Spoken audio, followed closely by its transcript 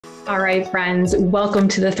All right, friends, welcome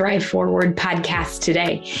to the Thrive Forward podcast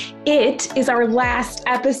today. It is our last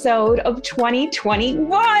episode of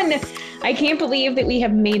 2021. I can't believe that we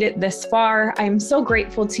have made it this far. I'm so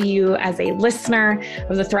grateful to you as a listener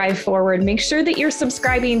of the Thrive Forward. Make sure that you're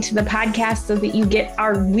subscribing to the podcast so that you get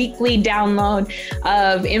our weekly download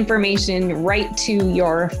of information right to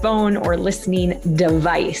your phone or listening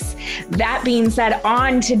device. That being said,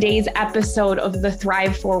 on today's episode of the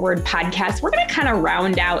Thrive Forward podcast, we're going to kind of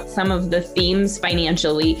round out some of the themes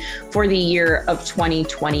financially for the year of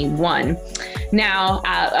 2021. Now,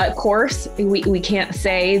 of course, we can't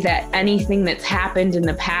say that anything that's happened in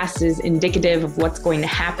the past is indicative of what's going to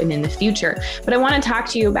happen in the future. But I want to talk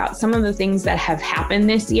to you about some of the things that have happened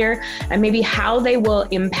this year and maybe how they will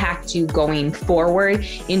impact you going forward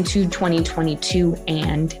into 2022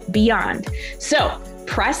 and beyond. So,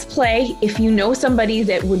 press play if you know somebody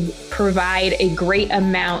that would provide a great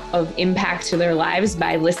amount of impact to their lives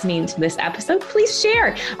by listening to this episode. Please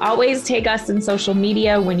share. Always take us in social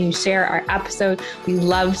media when you share our episode. We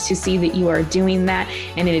love to see that you are doing that.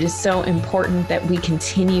 And it is so important that we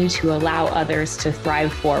continue to allow others to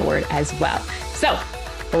thrive forward as well. So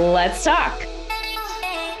let's talk.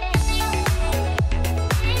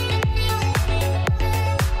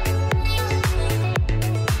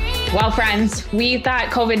 Well, friends, we thought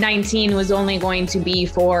COVID-19 was only going to be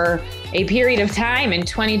for a period of time in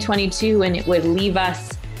 2022, and it would leave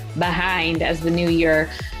us behind as the new year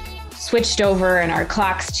switched over and our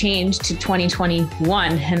clocks changed to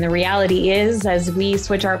 2021. And the reality is, as we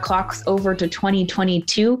switch our clocks over to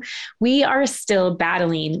 2022, we are still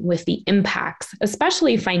battling with the impacts,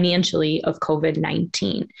 especially financially, of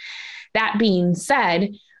COVID-19. That being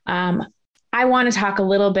said, I want to talk a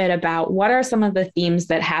little bit about what are some of the themes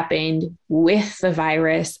that happened with the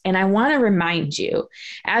virus. And I want to remind you,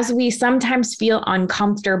 as we sometimes feel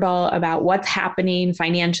uncomfortable about what's happening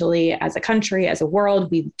financially as a country, as a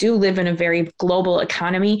world, we do live in a very global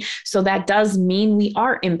economy. So that does mean we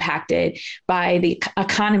are impacted by the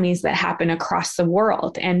economies that happen across the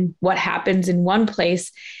world. And what happens in one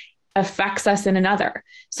place affects us in another.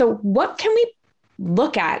 So what can we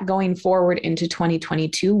look at going forward into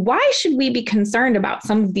 2022? Why should we be concerned about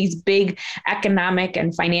some of these big economic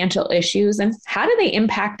and financial issues, and how do they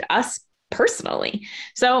impact us personally?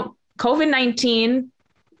 So COVID-19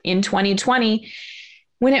 in 2020,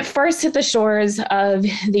 when it first hit the shores of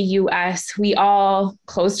the US, we all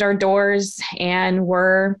closed our doors and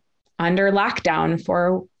were under lockdown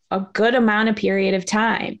for a good amount of period of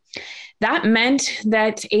time. That meant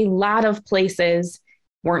that a lot of places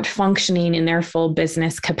weren't functioning in their full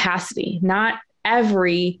business capacity. Not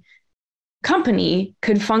every company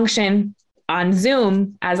could function on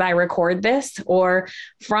Zoom as I record this or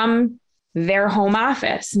from their home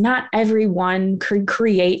office. Not everyone could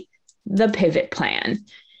create the pivot plan.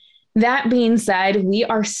 That being said, we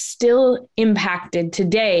are still impacted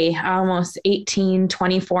today, almost 18,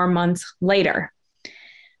 24 months later.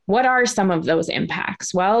 What are some of those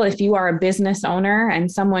impacts? Well, if you are a business owner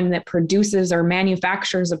and someone that produces or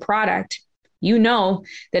manufactures a product, you know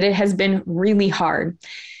that it has been really hard.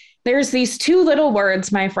 There's these two little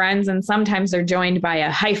words, my friends, and sometimes they're joined by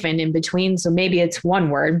a hyphen in between. So maybe it's one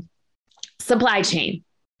word: supply chain.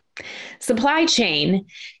 Supply chain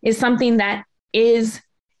is something that is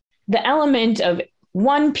the element of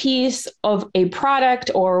one piece of a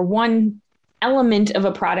product or one element of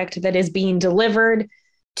a product that is being delivered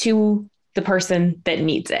to the person that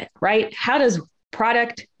needs it, right? How does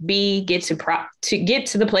product B get to get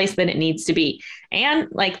to the place that it needs to be? And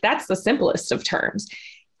that's the simplest of terms.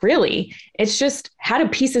 Really, it's just, how do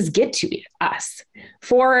pieces get to us?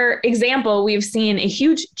 For example, we've seen a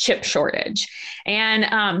huge chip shortage. And,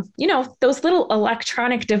 those little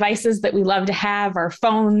electronic devices that we love to have, our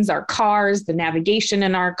phones, our cars, the navigation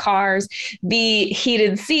in our cars, the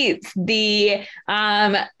heated seats, the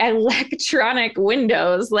electronic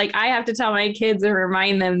windows. I have to tell my kids and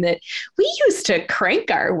remind them that we used to crank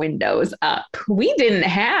our windows up. We didn't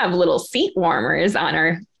have little seat warmers on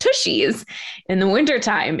our tushies in the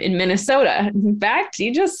wintertime in Minnesota. In fact,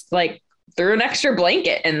 you just threw an extra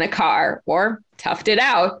blanket in the car or toughed it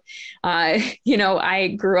out.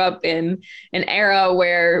 I grew up in an era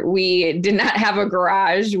where we did not have a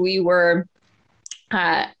garage. We were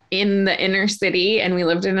in the inner city and we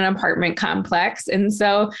lived in an apartment complex. And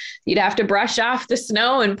so you'd have to brush off the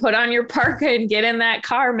snow and put on your parka and get in that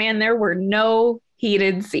car. Man, there were no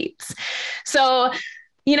heated seats. So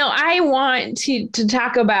I want to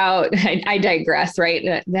talk about, I digress,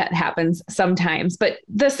 right? That happens sometimes, but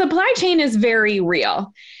the supply chain is very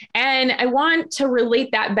real. And I want to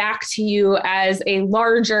relate that back to you as a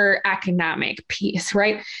larger economic piece,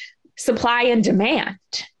 right? Supply and demand.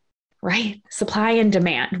 right? Supply and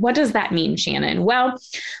demand. What does that mean, Shannon? Well,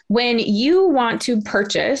 when you want to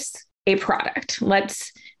purchase a product,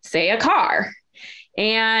 let's say a car,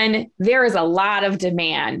 and there is a lot of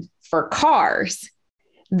demand for cars,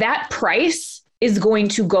 that price is going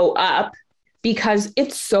to go up because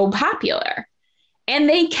it's so popular. And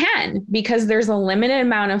they can, because there's a limited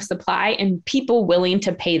amount of supply and people willing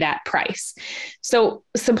to pay that price. So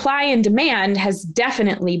supply and demand has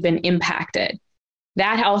definitely been impacted.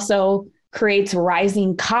 That also creates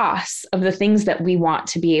rising costs of the things that we want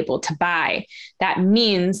to be able to buy. That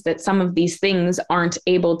means that some of these things aren't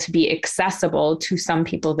able to be accessible to some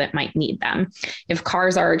people that might need them. If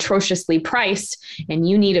cars are atrociously priced and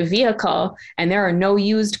you need a vehicle and there are no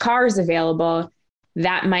used cars available,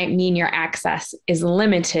 that might mean your access is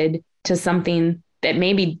limited to something that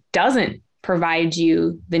maybe doesn't provide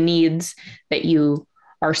you the needs that you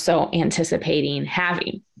are so anticipating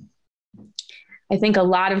having. I think a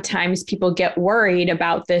lot of times people get worried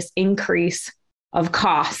about this increase of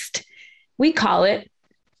cost. We call it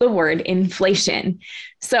the word inflation.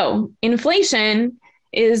 So inflation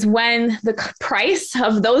is when the price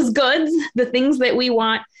of those goods, the things that we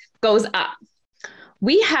want, goes up.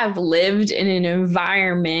 We have lived in an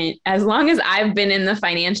environment, as long as I've been in the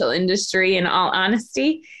financial industry, in all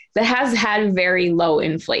honesty, that has had very low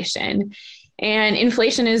inflation. And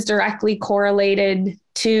inflation is directly correlated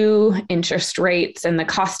to interest rates and the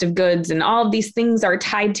cost of goods. And all of these things are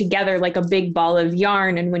tied together like a big ball of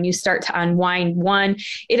yarn. And when you start to unwind one,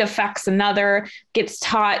 it affects another, gets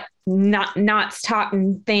taught knots taught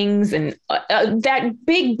in things. And that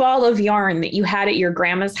big ball of yarn that you had at your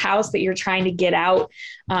grandma's house that you're trying to get out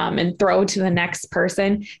and throw to the next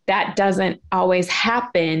person, that doesn't always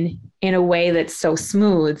happen in a way that's so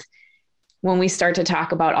smooth when we start to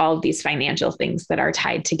talk about all of these financial things that are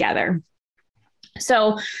tied together.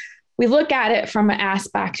 So we look at it from an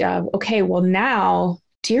aspect of, okay, well now,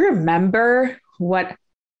 do you remember what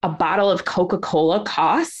a bottle of Coca-Cola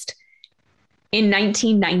cost in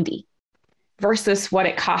 1990 versus what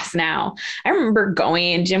it costs now? I remember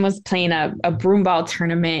going and Jim was playing a broomball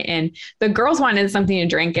tournament and the girls wanted something to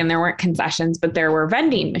drink and there weren't concessions, but there were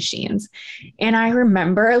vending machines. And I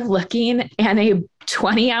remember looking and a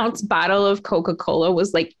 20-ounce bottle of Coca-Cola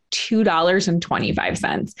was like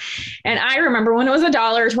 $2.25. And I remember when it was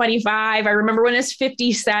 $1.25. I remember when it's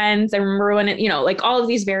 50 cents. I remember when it, like all of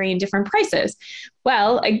these varying different prices.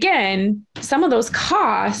 Well, again, some of those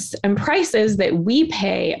costs and prices that we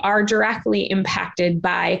pay are directly impacted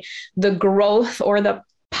by the growth or the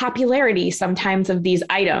popularity sometimes of these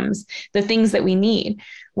items, the things that we need.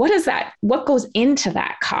 What goes into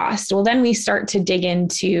that cost? Well, then we start to dig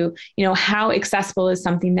into, how accessible is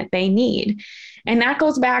something that they need. And that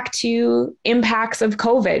goes back to impacts of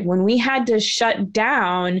COVID. When we had to shut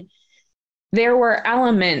down, there were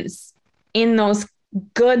elements in those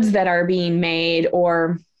goods that are being made,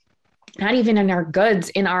 or not even in our goods,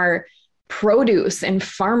 in our produce, and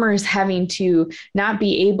farmers having to not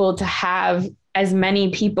be able to have as many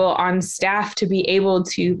people on staff to be able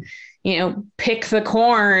to, pick the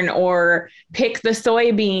corn or pick the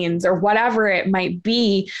soybeans or whatever it might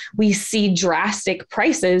be. We see drastic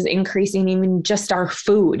prices increasing, even just our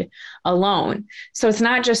food alone. So it's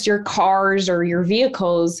not just your cars or your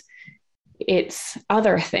vehicles, it's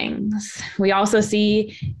other things. We also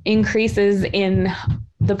see increases in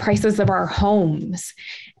the prices of our homes.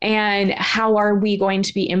 And how are we going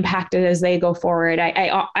to be impacted as they go forward? I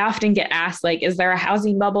often get asked, is there a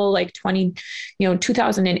housing bubble like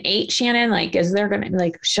 2008, Shannon? Is there going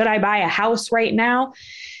to, should I buy a house right now?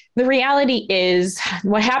 The reality is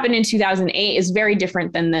what happened in 2008 is very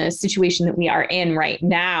different than the situation that we are in right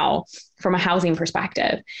now from a housing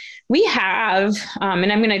perspective. We have,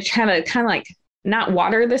 and I'm going to try to kind of not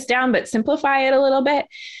water this down, but simplify it a little bit.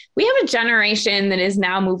 We have a generation that is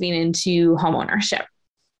now moving into homeownership.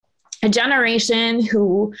 A generation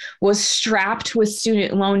who was strapped with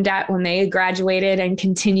student loan debt when they graduated and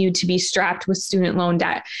continued to be strapped with student loan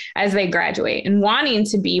debt as they graduate, and wanting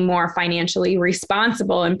to be more financially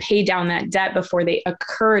responsible and pay down that debt before they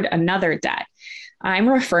incurred another debt. I'm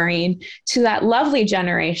referring to that lovely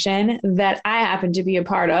generation that I happen to be a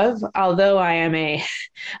part of, although I am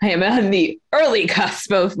on the early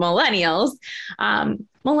cusp of millennials.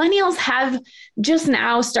 millennials have just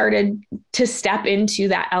now started to step into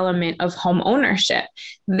that element of home ownership.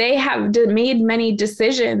 They have made many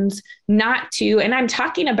decisions not to, and I'm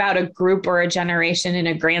talking about a group or a generation in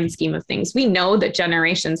a grand scheme of things. We know that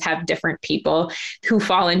generations have different people who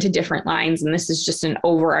fall into different lines, and this is just an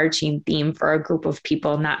overarching theme for a group of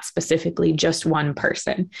people, not specifically just one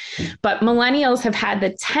person. But millennials have had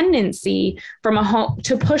the tendency from a home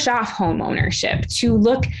to push off home ownership, to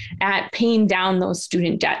look at paying down those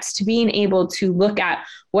student debts, to being able to look at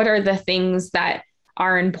what are the things that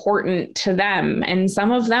are important to them. And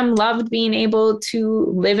some of them loved being able to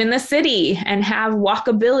live in the city and have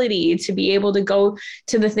walkability to be able to go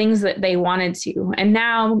to the things that they wanted to. And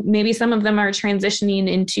now maybe some of them are transitioning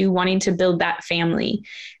into wanting to build that family.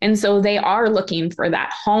 And so they are looking for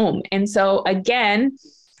that home. And so again,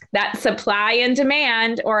 that supply and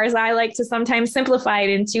demand, or as I like to sometimes simplify it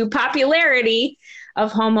into, popularity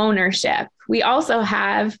of home ownership. We also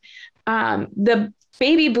have the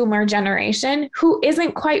baby boomer generation who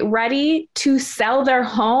isn't quite ready to sell their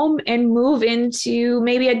home and move into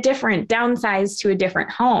maybe a different, downsize to a different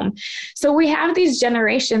home. So we have these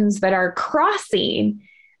generations that are crossing.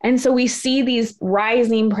 And so we see these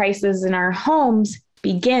rising prices in our homes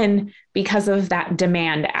begin because of that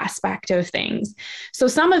demand aspect of things. So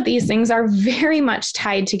some of these things are very much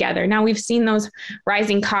tied together. Now we've seen those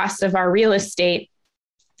rising costs of our real estate,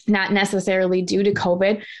 not necessarily due to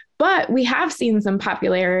COVID, but we have seen some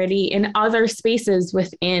popularity in other spaces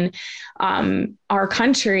within our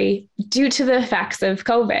country due to the effects of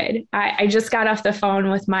COVID. I just got off the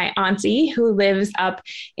phone with my auntie who lives up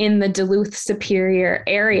in the Duluth Superior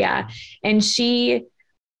area, and she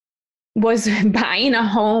was buying a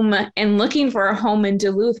home and looking for a home in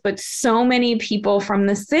Duluth, but so many people from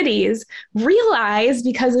the cities realized,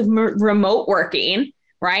 because of remote working,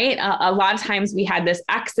 right? A lot of times we had this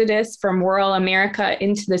exodus from rural America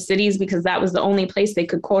into the cities because that was the only place they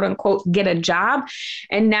could, quote unquote, get a job.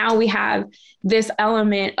 And now we have this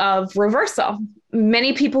element of reversal.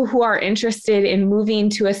 Many people who are interested in moving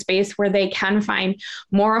to a space where they can find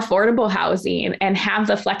more affordable housing and have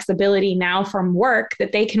the flexibility now from work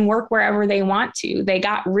that they can work wherever they want to. They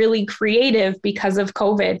got really creative because of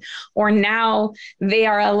COVID, or now they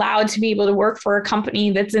are allowed to be able to work for a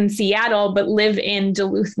company that's in Seattle, but live in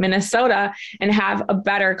Duluth, Minnesota, and have a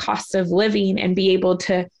better cost of living and be able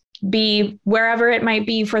to be wherever it might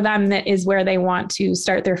be for them that is where they want to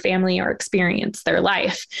start their family or experience their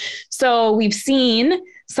life. So we've seen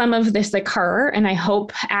some of this occur, and I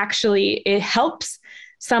hope actually it helps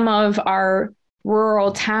some of our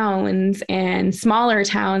rural towns and smaller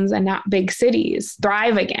towns and not big cities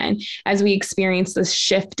thrive again as we experience this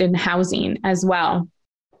shift in housing as well.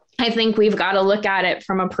 I think we've got to look at it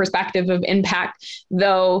from a perspective of impact,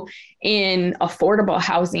 though, in affordable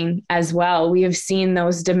housing as well. We have seen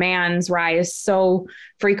those demands rise so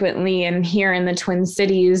frequently. And here in the Twin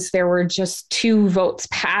Cities, there were just 2 votes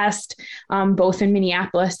passed, both in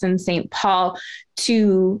Minneapolis and St. Paul,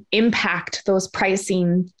 to impact those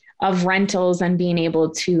pricing of rentals and being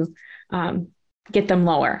able to get them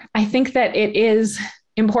lower. I think that it is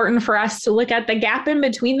important for us to look at the gap in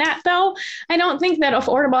between that, though. I don't think that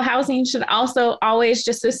affordable housing should also always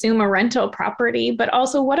just assume a rental property, but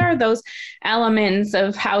also what are those elements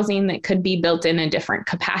of housing that could be built in a different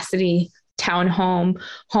capacity? Townhome,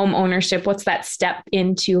 home ownership. What's that step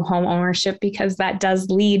into home ownership? Because that does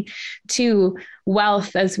lead to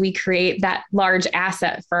wealth as we create that large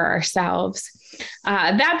asset for ourselves.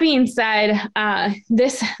 That being said,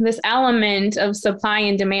 this element of supply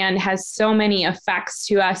and demand has so many effects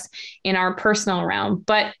to us in our personal realm,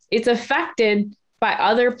 but it's affected by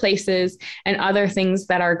other places and other things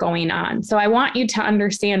that are going on. So I want you to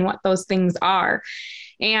understand what those things are.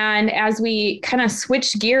 And as we kind of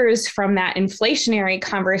switch gears from that inflationary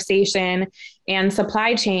conversation and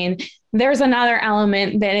supply chain, there's another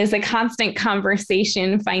element that is a constant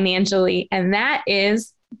conversation financially, and that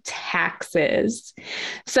is taxes.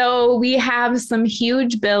 So we have some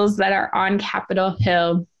huge bills that are on Capitol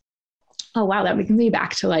Hill. Oh, wow. That brings me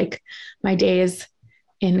back to like my days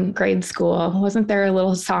in grade school. Wasn't there a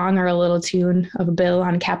little song or a little tune of a bill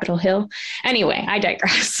on Capitol Hill? Anyway, I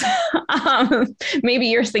digress. Maybe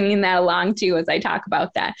you're singing that along too as I talk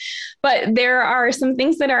about that. But there are some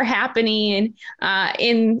things that are happening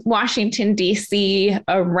in Washington, D.C.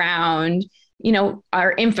 around, you know,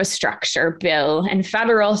 our infrastructure bill and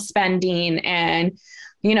federal spending and,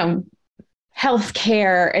 you know,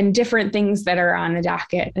 healthcare and different things that are on the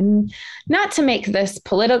docket. And not to make this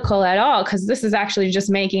political at all, because this is actually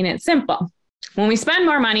just making it simple. When we spend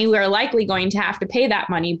more money, we're likely going to have to pay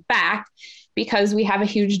that money back because we have a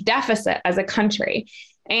huge deficit as a country.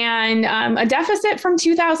 and a deficit from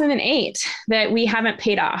 2008 that we haven't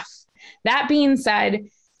paid off. That being said,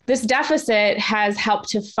 this deficit has helped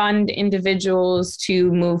to fund individuals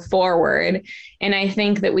to move forward. And I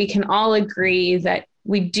think that we can all agree that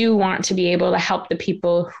we do want to be able to help the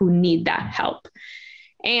people who need that help.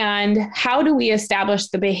 And how do we establish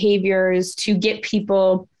the behaviors to get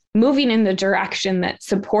people moving in the direction that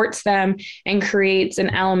supports them and creates an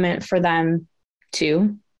element for them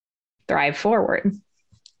to thrive forward?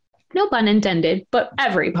 No pun intended, but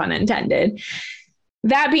every pun intended.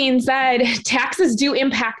 That being said, taxes do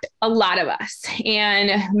impact a lot of us.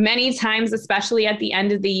 And many times, especially at the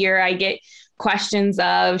end of the year, I get questions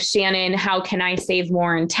of, Shannon, how can I save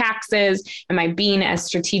more in taxes? Am I being as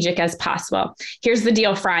strategic as possible? Here's the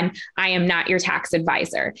deal, friend. I am not your tax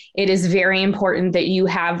advisor. It is very important that you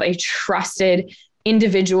have a trusted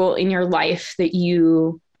individual in your life that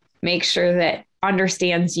you make sure that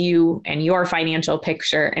understands you and your financial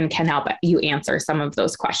picture and can help you answer some of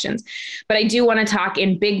those questions. But I do want to talk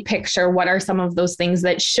in big picture. What are some of those things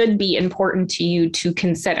that should be important to you to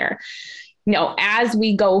consider? As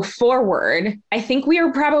we go forward, I think we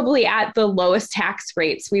are probably at the lowest tax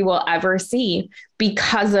rates we will ever see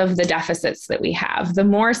because of the deficits that we have. The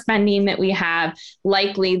more spending that we have,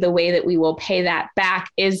 likely the way that we will pay that back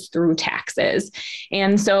is through taxes.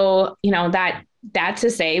 And so, that to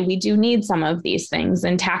say, we do need some of these things,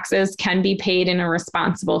 and taxes can be paid in a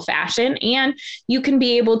responsible fashion, and you can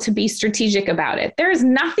be able to be strategic about it. There's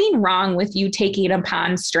nothing wrong with you taking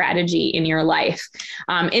upon strategy in your life,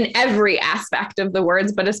 in every aspect of the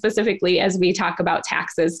words, but specifically as we talk about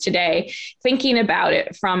taxes today, thinking about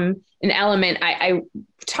it from an element. I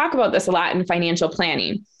talk about this a lot in financial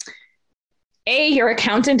planning. Your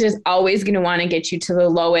accountant is always going to want to get you to the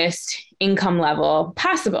lowest income level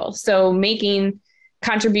possible. So making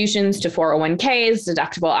contributions to 401ks,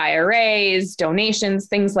 deductible IRAs, donations,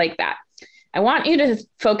 things like that. I want you to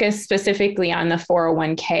focus specifically on the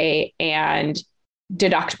 401k and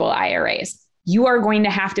deductible IRAs. You are going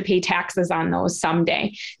to have to pay taxes on those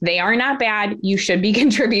someday. They are not bad. You should be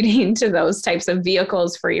contributing to those types of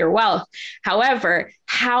vehicles for your wealth. However,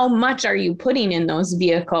 how much are you putting in those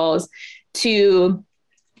vehicles to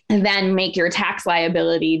then make your tax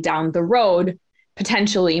liability down the road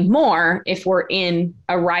potentially more if we're in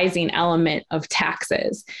a rising element of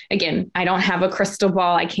taxes? Again, I don't have a crystal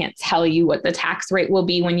ball. I can't tell you what the tax rate will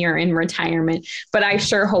be when you're in retirement, but I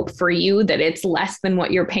sure hope for you that it's less than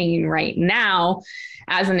what you're paying right now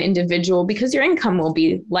as an individual, because your income will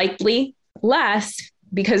be likely less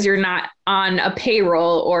because you're not on a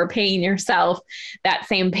payroll or paying yourself that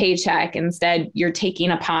same paycheck. Instead, you're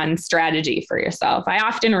taking upon strategy for yourself. I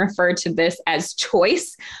often refer to this as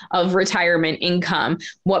choice of retirement income.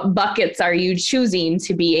 What buckets are you choosing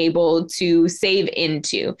to be able to save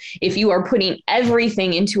into? If you are putting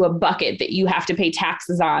everything into a bucket that you have to pay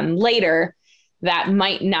taxes on later, that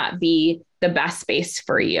might not be the best space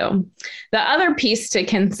for you. The other piece to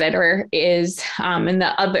consider is, and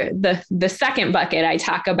the second bucket I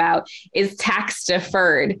talk about is tax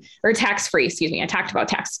deferred or tax free. Excuse me. I talked about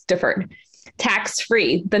tax deferred, tax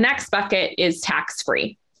free. The next bucket is tax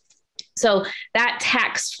free. So that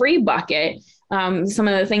tax free bucket, some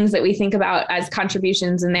of the things that we think about as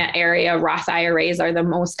contributions in that area, Roth IRAs are the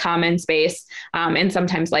most common space, and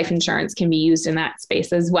sometimes life insurance can be used in that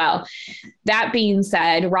space as well. That being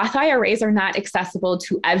said, Roth IRAs are not accessible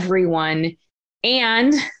to everyone,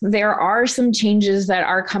 and there are some changes that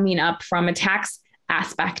are coming up from a tax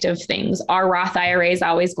aspect of things. Are Roth IRAs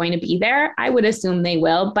always going to be there? I would assume they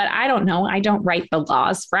will, but I don't know. I don't write the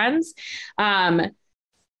laws, friends.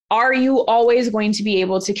 Are you always going to be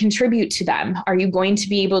able to contribute to them? Are you going to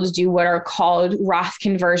be able to do what are called Roth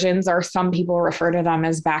conversions, or some people refer to them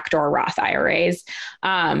as backdoor Roth IRAs?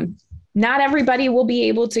 Not everybody will be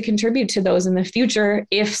able to contribute to those in the future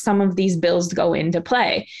if some of these bills go into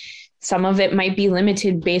play. Some of it might be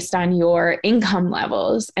limited based on your income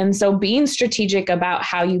levels. And so being strategic about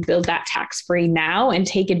how you build that tax-free now and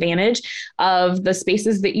take advantage of the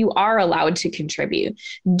spaces that you are allowed to contribute.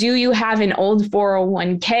 Do you have an old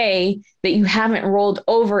 401k that you haven't rolled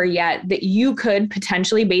over yet that you could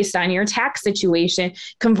potentially, based on your tax situation,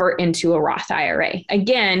 convert into a Roth IRA?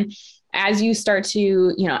 Again, as you start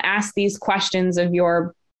to, ask these questions of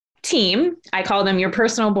your team, I call them your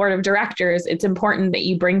personal board of directors, it's important that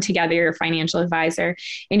you bring together your financial advisor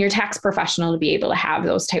and your tax professional to be able to have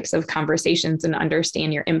those types of conversations and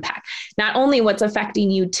understand your impact, not only what's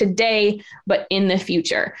affecting you today, but in the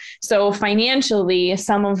future. So financially,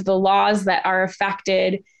 some of the laws that are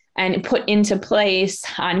affected and put into place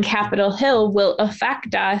on Capitol Hill will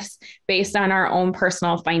affect us based on our own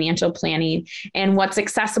personal financial planning. And what's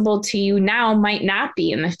accessible to you now might not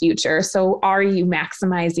be in the future. So are you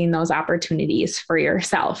maximizing those opportunities for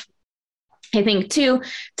yourself? I think too,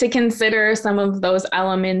 to consider some of those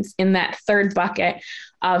elements in that third bucket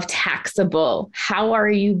of taxable. How are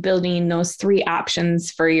you building those three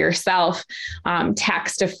options for yourself?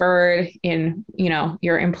 Tax deferred in,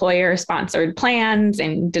 your employer sponsored plans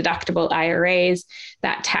and deductible IRAs,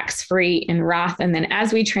 that tax-free in Roth. And then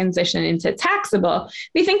as we transition into taxable,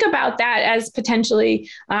 we think about that as potentially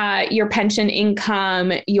your pension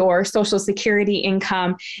income, your Social Security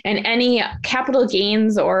income, and any capital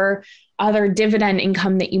gains or other dividend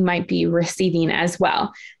income that you might be receiving as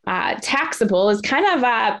well. Taxable is kind of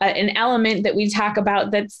an element that we talk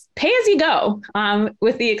about that's pay as you go,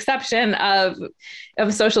 with the exception of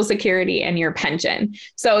Social Security and your pension.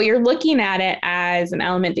 So you're looking at it as an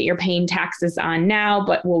element that you're paying taxes on now,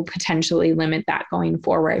 but will potentially limit that going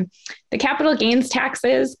forward. The capital gains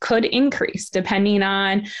taxes could increase depending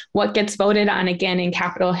on what gets voted on again in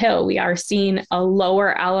Capitol Hill. We are seeing a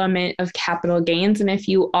lower element of capital gains. And if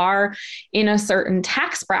you are in a certain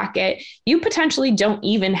tax bracket, you potentially don't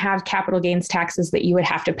even have capital gains taxes that you would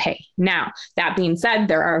have to pay. Now, that being said,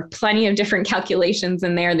 there are plenty of different calculations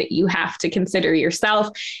in there that you have to consider yourself.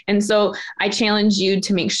 And so I challenge you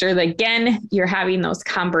to make sure that, again, you're having those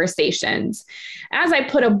conversations. As I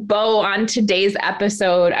put a bow on today's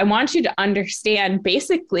episode, I want you to understand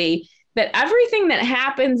basically that everything that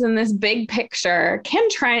happens in this big picture can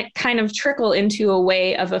kind of trickle into a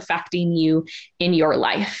way of affecting you in your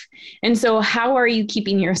life. And so how are you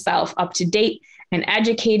keeping yourself up to date and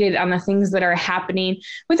educated on the things that are happening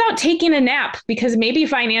without taking a nap? Because maybe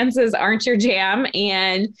finances aren't your jam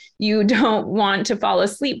and you don't want to fall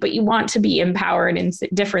asleep, but you want to be empowered in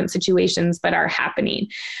different situations that are happening.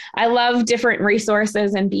 I love different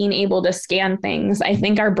resources and being able to scan things. I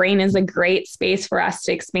think our brain is a great space for us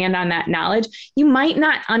to expand on that knowledge. You might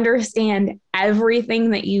not understand everything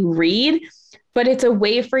that you read, but it's a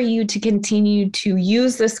way for you to continue to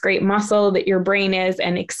use this great muscle that your brain is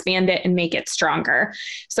and expand it and make it stronger.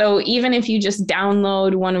 So even if you just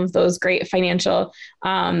download one of those great financial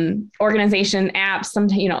organization apps,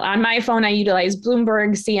 on my phone, I utilize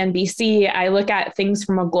Bloomberg, CNBC. I look at things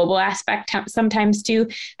from a global aspect sometimes too.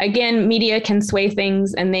 Again, media can sway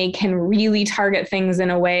things and they can really target things in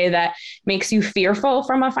a way that makes you fearful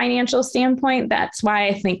from a financial standpoint. That's why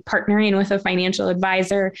I think partnering with a financial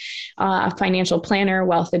advisor, financial planner,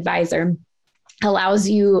 wealth advisor allows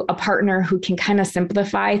you a partner who can kind of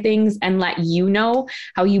simplify things and let you know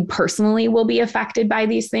how you personally will be affected by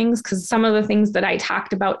these things. Because some of the things that I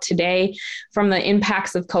talked about today, from the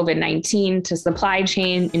impacts of COVID-19 to supply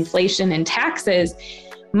chain, inflation, and taxes,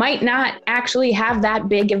 might not actually have that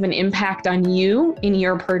big of an impact on you in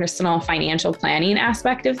your personal financial planning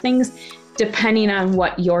aspect of things, depending on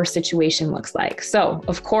what your situation looks like. So,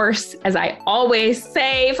 of course, as I always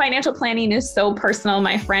say, financial planning is so personal,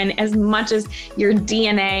 my friend, as much as your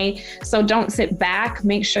DNA. So don't sit back.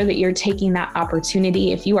 Make sure that you're taking that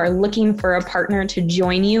opportunity. If you are looking for a partner to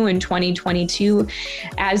join you in 2022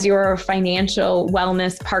 as your financial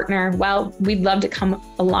wellness partner, well, we'd love to come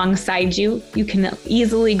alongside you. You can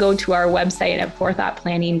easily go to our website at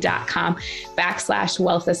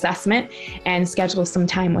forethoughtplanning.com/wealth assessment and schedule some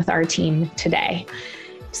time with our team today.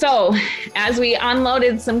 So as we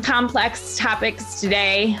unloaded some complex topics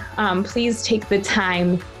today, please take the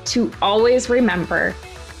time to always remember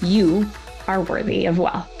you are worthy of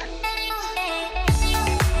wealth.